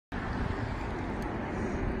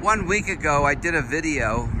1 week ago, I did a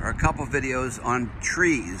video, or a couple videos, on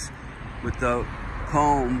trees with the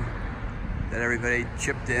poem that everybody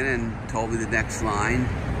chipped in and told me the next line.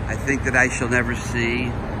 I think that I shall never see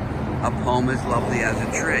a poem as lovely as a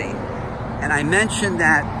tree. And I mentioned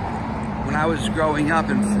that when I was growing up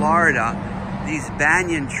in Florida, these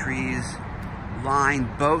banyan trees line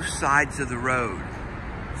both sides of the road.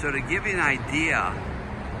 So to give you an idea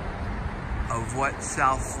of what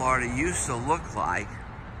South Florida used to look like,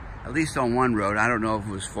 at least on one road, I don't know if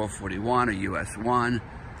it was 441 or US 1,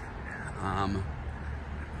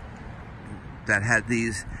 that had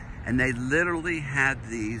these, and they literally had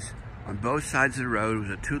these on both sides of the road. It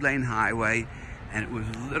was a 2-lane highway, and it was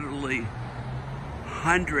literally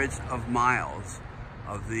hundreds of miles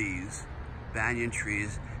of these banyan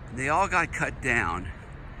trees. And they all got cut down,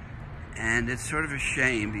 and it's sort of a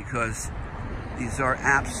shame because these are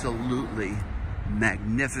absolutely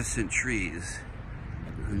magnificent trees.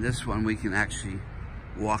 And this one we can actually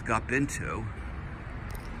walk up into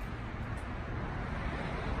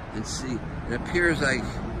and see. It appears like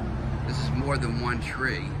this is more than one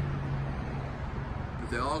tree.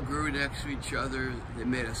 But they all grew next to each other. They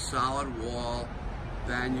made a solid wall,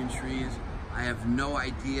 banyan trees. I have no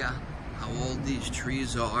idea how old these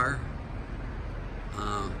trees are.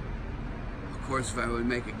 Of course, if I would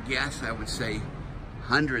make a guess, I would say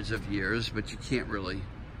hundreds of years, but you can't really,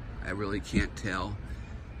 I really can't tell.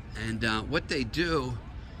 And what they do,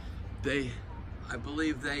 I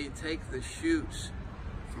believe they take the shoots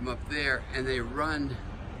from up there and they run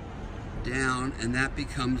down, and that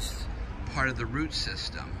becomes part of the root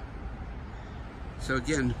system. So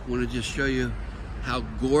again, I want to just show you how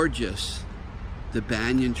gorgeous the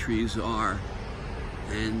banyan trees are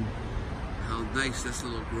and how nice this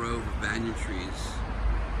little grove of banyan trees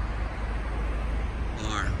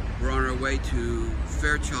are. We're on our way to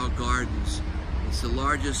Fairchild Gardens. It's the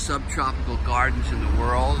largest subtropical gardens in the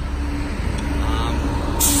world.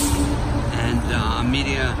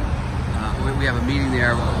 We have a meeting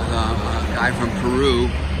there with a guy from Peru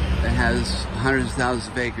that has hundreds of thousands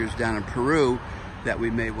of acres down in Peru that we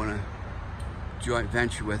may want to joint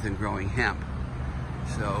venture with in growing hemp.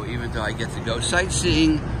 So even though I get to go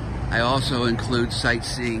sightseeing, I also include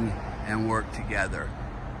sightseeing and work together.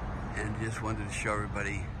 And just wanted to show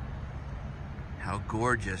everybody how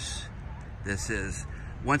gorgeous this is.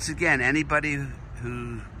 Once again, anybody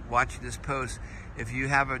who's watching this post, if you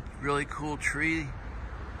have a really cool tree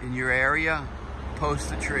in your area, post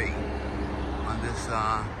the tree on this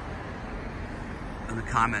in the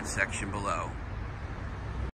comment section below.